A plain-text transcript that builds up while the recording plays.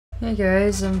Hey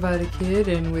guys, I'm Kid,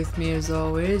 and with me as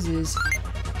always is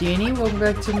Danny. Welcome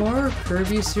back to more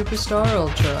Kirbys Superstar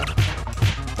Ultra.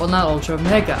 Well, not Ultra,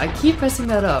 Mega. I keep messing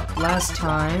that up. Last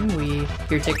time we...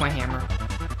 Here, take my hammer.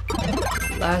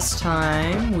 Last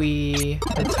time we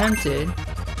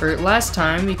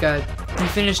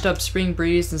finished up Spring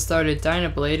Breeze and started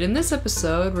Dynablade. In this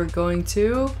episode, we're going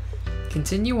to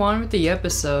continue on with the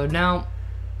episode. Now,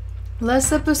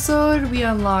 last episode we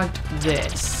unlocked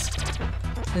this.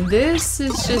 And this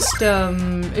is just,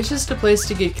 it's just a place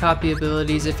to get copy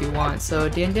abilities if you want. So,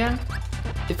 Dan,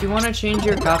 if you want to change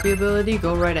your copy ability,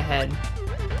 go right ahead.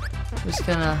 I'm just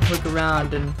gonna look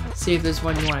around and see if there's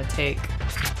one you want to take.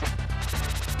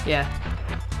 Yeah.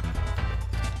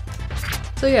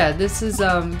 So yeah, this is,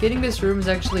 getting this room is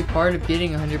actually part of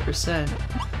getting 100%.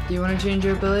 Do you want to change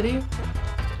your ability?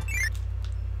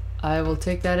 I will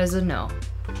take that as a no.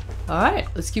 Alright,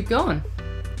 let's keep going.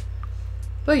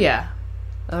 But yeah.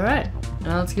 Alright,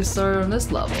 now let's get started on this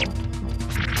level.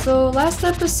 So last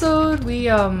episode we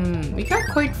got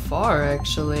quite far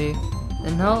actually.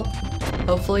 And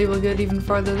hopefully we'll get even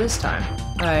farther this time.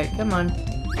 Alright, come on.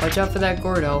 Watch out for that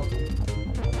Gordo.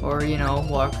 Or, you know,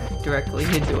 walk directly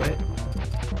into it.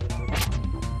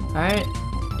 Alright,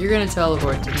 you're gonna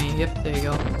teleport to me. Yep, there you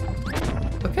go.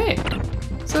 Okay,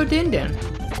 so Dan.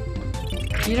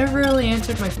 You never really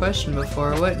answered my question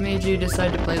before. What made you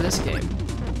decide to play this game?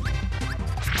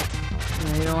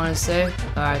 You don't want to say?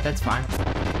 Alright, that's fine.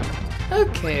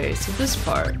 Okay, so this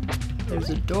part. There's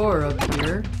a door up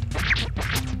here.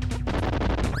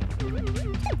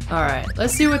 Alright,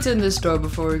 let's see what's in this door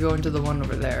before we go into the one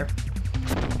over there.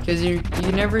 Because you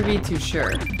can never be too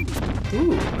sure.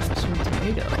 Ooh, some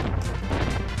tomato.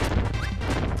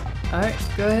 Alright,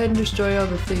 go ahead and destroy all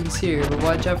the things here, but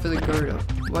watch out for the Gordo.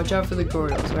 Watch out for the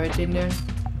Gordos, right, Dan?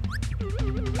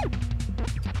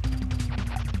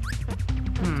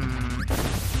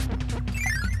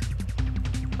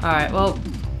 Alright, well,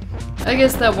 I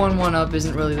guess that 1-1-up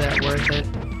isn't really that worth it.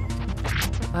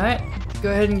 Alright, go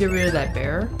ahead and get rid of that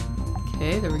bear.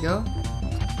 Okay, there we go.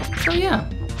 So yeah,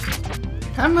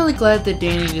 I'm really glad that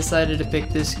Danny decided to pick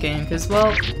this game, because,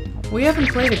 well, we haven't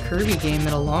played a Kirby game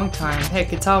in a long time.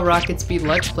 Heck, it's how Rocket Speed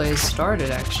Let's Plays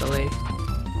started, actually.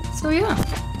 So yeah,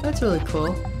 that's really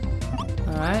cool.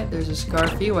 Alright, there's a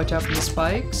Scarfy, watch out for the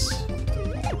spikes.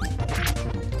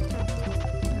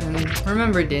 And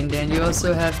remember, Dan, you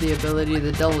also have the ability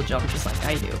to double jump just like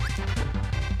I do.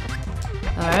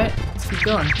 Alright, let's keep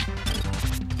going.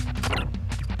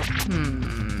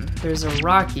 There's a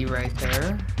Rocky right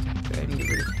there. Go ahead and get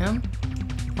rid of him.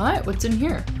 Alright, what's in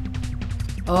here?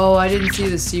 Oh, I didn't see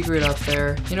the secret up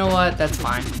there. You know what? That's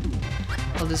fine.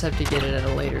 I'll just have to get it at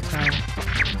a later time.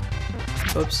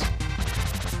 Oops.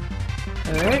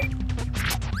 Alright.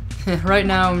 Right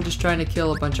now, I'm just trying to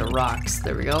kill a bunch of rocks.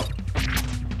 There we go.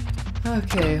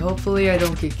 Okay, hopefully I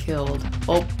don't get killed.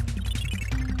 Oh.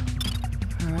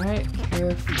 Alright,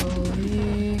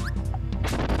 carefully.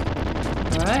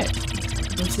 Alright,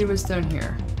 let's see what's down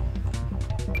here.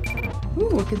 Ooh,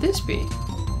 what could this be?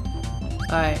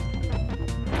 Alright.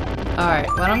 Alright,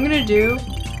 what I'm gonna do...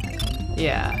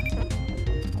 Yeah.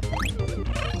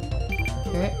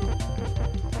 Okay.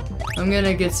 I'm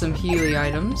gonna get some Healy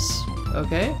items.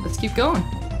 Okay, let's keep going.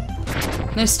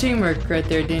 Nice teamwork right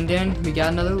there, Dan. We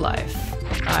got another life.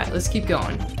 Alright, let's keep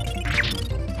going.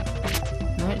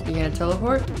 Alright, you gonna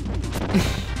teleport?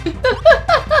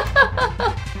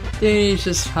 Danny's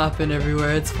just hopping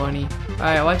everywhere, it's funny.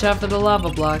 Alright, watch out for the lava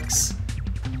blocks.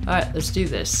 Alright, let's do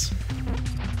this.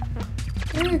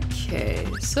 Okay,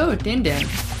 so Dan.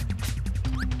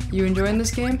 You enjoying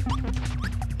this game?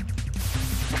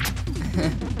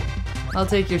 I'll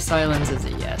take your silence as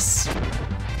a yes.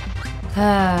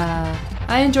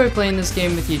 I enjoy playing this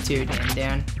game with you too,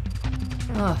 Dan.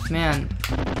 Oh, man.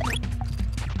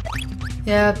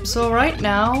 Yeah, so right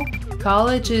now,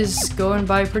 college is going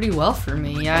by pretty well for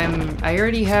me. I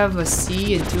already have a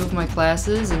C in 2 of my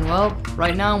classes, and well,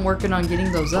 right now I'm working on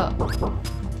getting those up.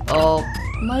 Oh,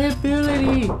 my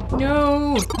ability!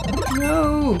 No!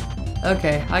 No!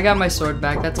 Okay, I got my sword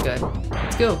back, that's good.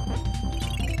 Let's go.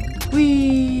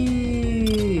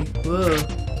 Whee! Whoa.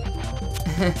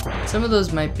 Some of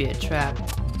those might be a trap.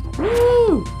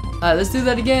 Woo! Alright, let's do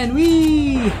that again.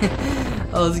 Whee!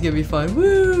 Oh, this is gonna be fun.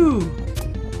 Woo!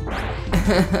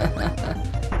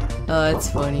 Oh, that's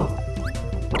funny.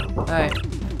 Alright.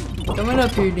 Coming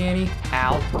up here, Danny.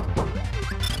 Ow.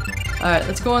 Alright,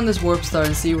 let's go on this warp star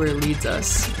and see where it leads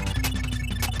us.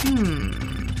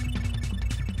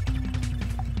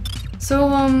 So,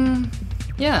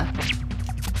 yeah.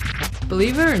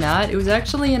 Believe it or not, it was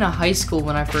actually in a high school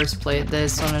when I first played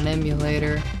this on an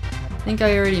emulator. I think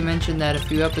I already mentioned that a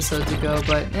few episodes ago,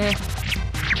 but eh.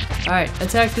 Alright,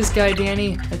 attack this guy,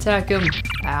 Danny. Attack him.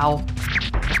 Ow.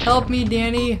 Help me,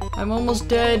 Danny. I'm almost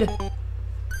dead.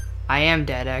 I am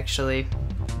dead, actually.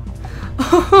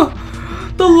 The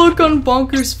look on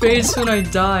Bonker's face when I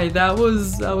die, that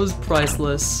was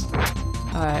priceless.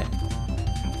 Alright.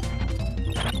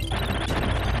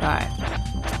 Alright.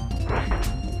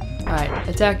 Alright,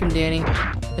 attack him, Danny.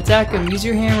 Attack him, use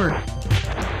your hammer.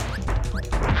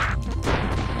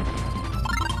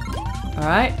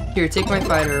 Alright, here, take my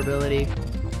fighter ability.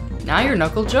 Now you're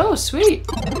Knuckle Joe, sweet!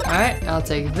 Alright, I'll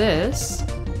take this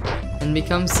and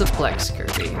become Suplex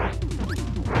Kirby.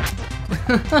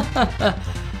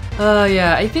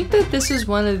 Yeah, I think that this is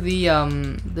one of the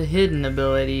hidden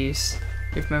abilities,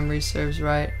 if memory serves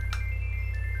right.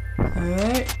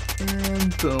 Alright,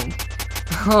 and boom.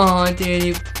 Oh,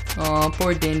 Danny. Oh,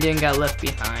 poor Dan got left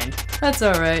behind. That's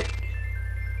alright.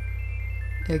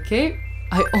 Okay,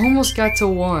 I almost got to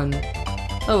 1.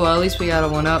 Oh well, at least we got a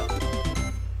 1 up.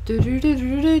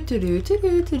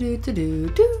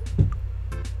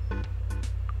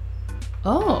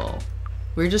 Oh,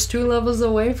 we're just 2 levels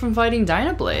away from fighting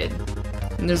Dynablade.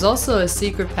 And there's also a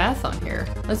secret path on here.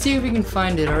 Let's see if we can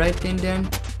find it, alright, Dan?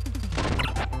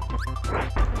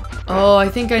 Oh, I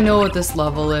think I know what this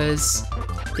level is.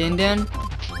 Dan?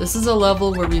 This is a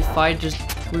level where we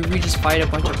just fight a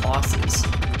bunch of bosses.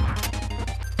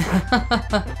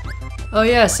 Oh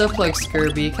yeah, Suplex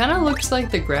Kirby. Kinda looks like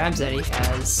the grabs that he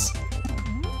has.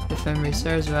 If memory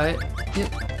serves right.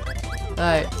 Yep.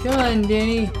 Alright, come on,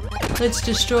 Danny. Let's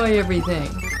destroy everything.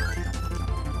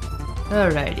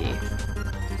 Alrighty.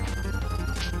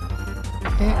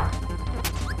 Okay.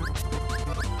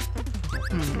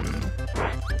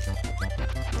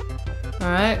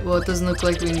 Alright, well it doesn't look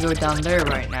like we can go down there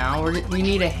right now. We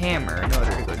need a hammer in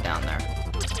order to go down there.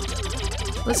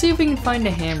 Let's see if we can find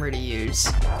a hammer to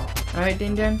use. Alright,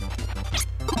 Dan?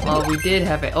 Well, we did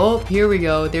have it. Oh, here we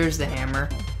go. There's the hammer.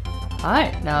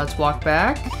 Alright, now let's walk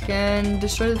back and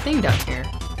destroy the thing down here.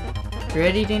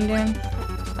 Ready, Dan?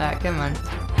 Alright, come on.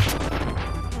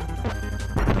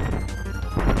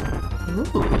 Ooh.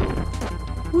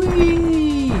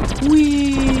 Whee!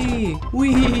 Whee!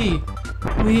 Whee!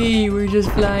 Whee! We're just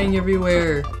flying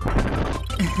everywhere.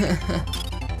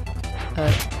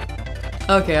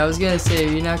 Okay, I was gonna say,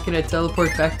 are you not gonna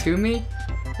teleport back to me?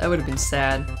 That would have been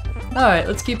sad. Alright,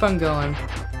 let's keep on going.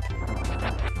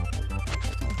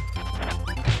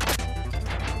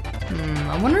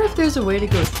 I wonder if there's a way to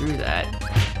go through that.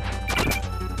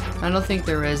 I don't think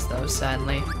there is though,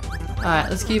 sadly. Alright,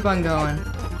 let's keep on going.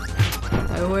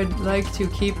 I would like to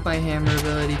keep my hammer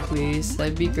ability, please.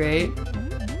 That'd be great.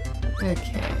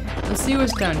 Okay, let's see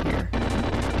what's down here.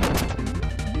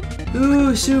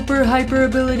 Ooh, super hyper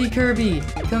ability Kirby!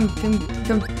 Come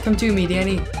to me,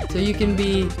 Danny, so you can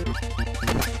be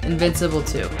invincible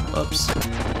too. Oops.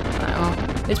 Well,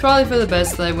 it's probably for the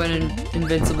best that I went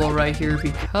invincible right here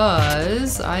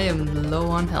because I am low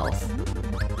on health.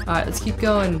 Alright, let's keep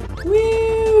going.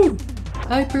 Woo!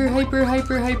 Hyper!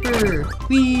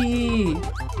 Whee!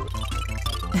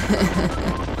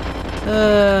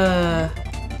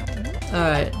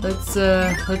 Alright,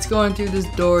 let's go on through this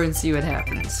door and see what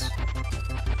happens.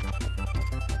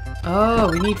 Oh,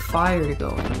 we need fire to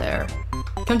go in there.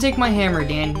 Come take my hammer,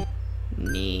 Dan.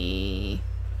 Nee.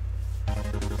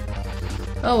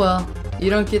 Oh well, you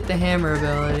don't get the hammer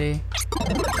ability.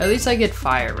 At least I get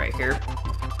fire right here.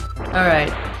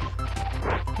 Alright.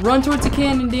 Run towards the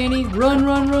cannon, Danny. Run!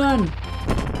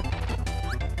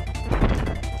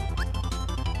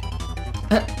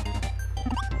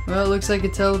 Well, it looks like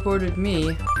it teleported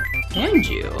me. And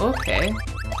you, okay.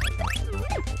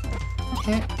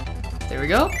 Okay, there we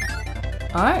go.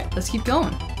 Alright, let's keep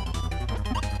going.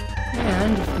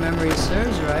 And if memory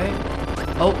serves right...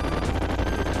 Oh!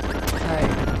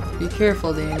 Alright, be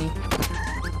careful, Danny.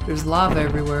 There's lava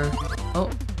everywhere. Oh,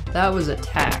 that was a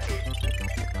tack.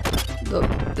 Look,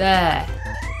 that.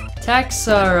 Tacks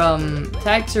are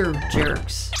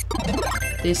jerks.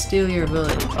 They steal your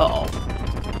ability. Uh-oh.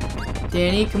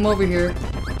 Danny, come over here.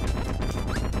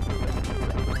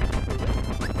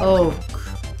 Oh,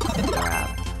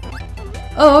 crap.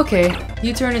 Oh, okay.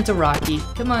 You turn into Rocky.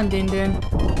 Come on, Dan.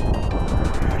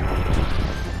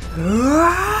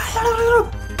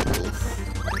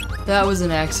 That was an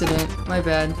accident. My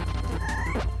bad.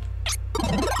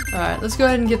 Alright, let's go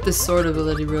ahead and get this sword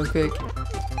ability real quick.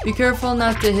 Be careful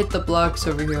not to hit the blocks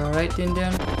over here, alright, Dan?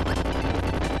 Alright,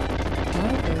 go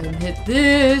ahead and hit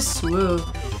this. Whoa.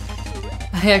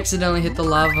 I accidentally hit the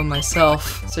lava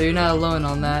myself, so you're not alone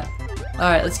on that.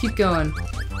 Alright, let's keep going.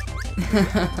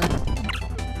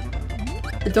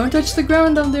 Don't touch the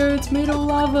ground down there, it's made of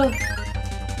lava.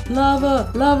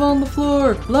 Lava! Lava on the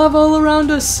floor! Lava all around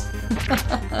us!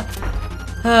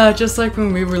 Just like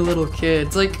when we were little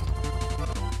kids. Like,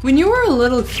 when you were a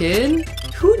little kid,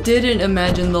 who didn't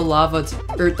imagine the lava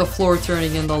or the floor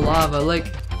turning into lava?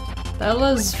 Like, that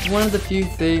was one of the few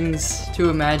things to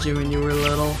imagine when you were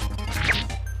little.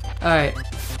 Alright.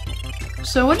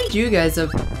 So what did you guys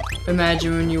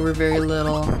imagine when you were very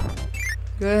little?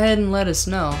 Go ahead and let us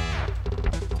know.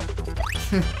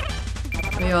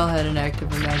 We all had an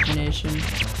active imagination.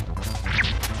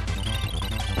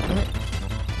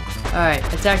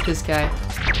 Alright, attack this guy.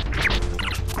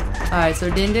 Alright, so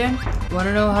Din Din,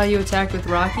 wanna know how you attack with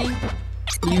Rocky?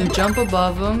 You jump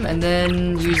above him and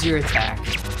then use your attack.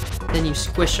 Then you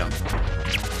squish him.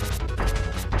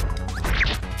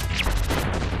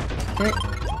 Okay.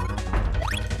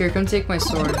 Here, come take my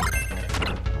sword.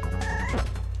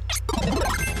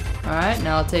 Alright,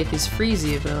 now I'll take his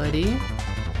Freezy ability.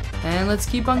 And let's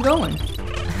keep on going.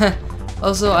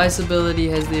 Also, Ice ability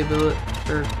has the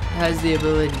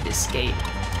ability to skate.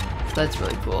 So that's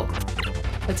really cool.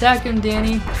 Attack him,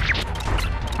 Danny.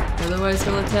 Otherwise,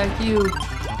 he'll attack you.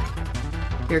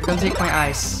 Here, come take my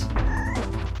ice.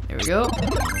 There we go.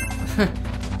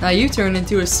 Now you turned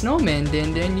into a snowman,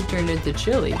 Din Din. You turned into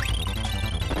Chili.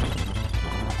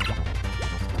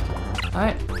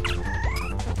 Alright.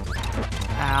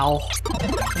 Ow.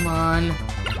 Come on.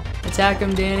 Attack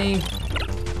him, Danny.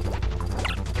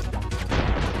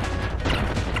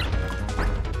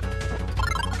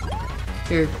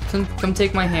 Here, come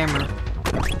take my hammer.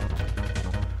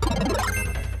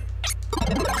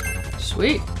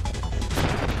 Sweet.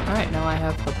 Alright, now I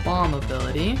have the bomb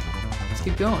ability. Let's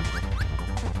keep going.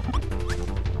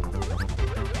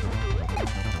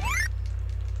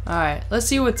 Alright, let's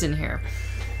see what's in here.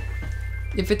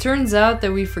 If it turns out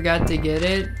that we forgot to get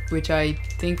it, which I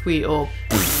think we... Oh.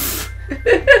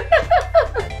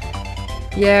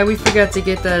 Yeah, we forgot to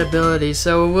get that ability,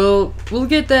 so we'll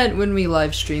get that when we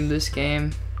live stream this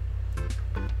game.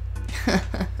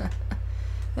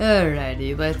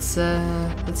 Alrighty,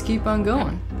 let's keep on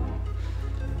going.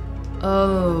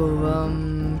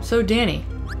 Oh, so Danny,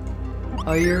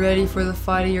 are you ready for the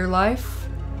fight of your life?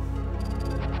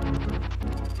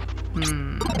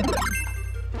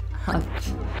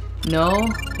 No?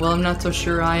 Well, I'm not so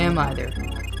sure I am either.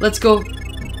 Let's go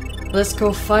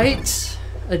fight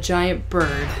a giant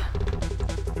bird.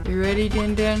 You ready,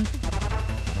 Din Din?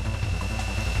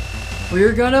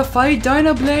 We're gonna fight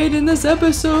Dynablade in this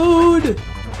episode!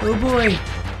 Oh boy.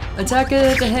 Attack it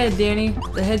at the head, Danny.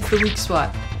 The head's the weak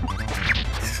spot.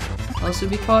 Also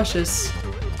be cautious.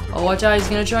 Oh, watch out, he's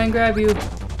gonna try and grab you.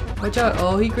 Watch out.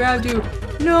 Oh, he grabbed you.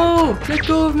 No! Let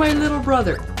go of my little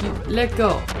brother. Let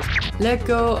go. Let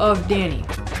go of Danny.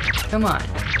 Come on.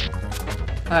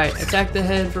 Alright, attack the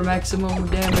head for maximum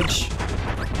damage.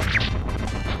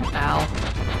 Ow.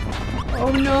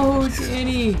 Oh no,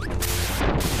 Danny!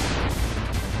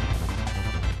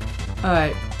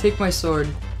 Alright, take my sword.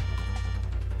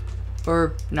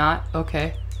 Or not,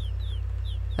 okay.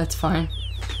 That's fine.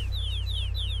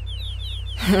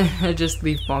 I just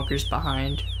leave Bonkers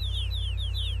behind.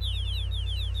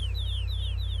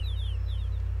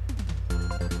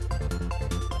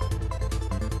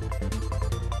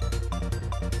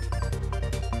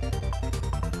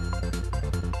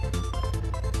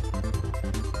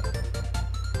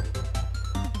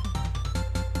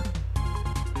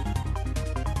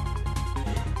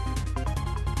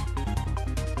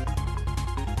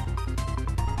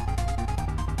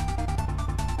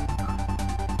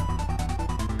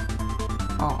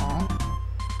 Aww.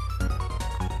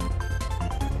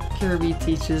 Kirby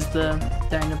teaches the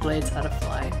Dynablades how to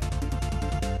fly.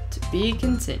 To be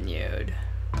continued.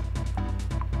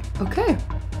 Okay.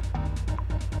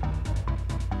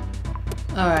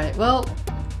 Alright, well,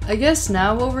 I guess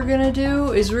now what we're gonna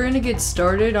do is we're gonna get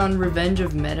started on Revenge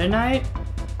of Meta Knight,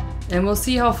 and we'll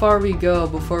see how far we go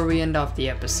before we end off the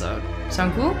episode.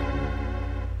 Sound cool?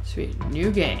 Sweet,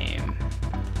 new game.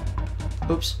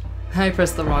 Oops, I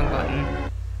pressed the wrong button.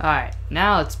 Alright,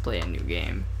 now let's play a new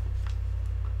game.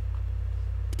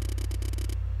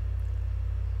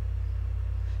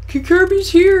 Kirbys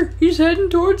here! He's heading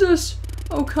towards us!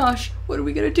 Oh gosh, what are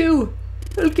we gonna do?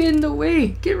 He'll get in the way!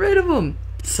 Get rid of him!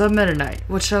 Sub-Meta Knight,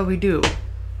 what shall we do?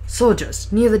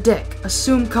 Soldiers, near the deck,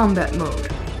 assume combat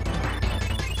mode.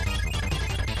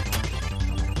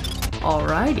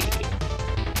 Alrighty.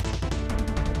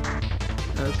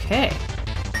 Okay.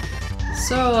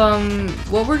 So,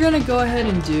 what we're gonna go ahead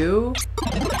and do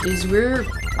is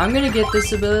I'm gonna get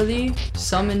this ability,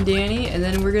 summon Danny, and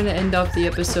then we're gonna end off the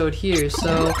episode here.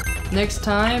 So, next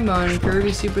time on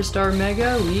Kirby Superstar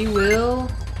Mega, we will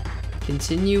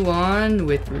continue on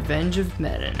with Revenge of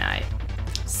Meta Knight.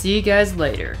 See you guys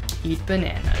later. Eat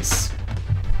bananas.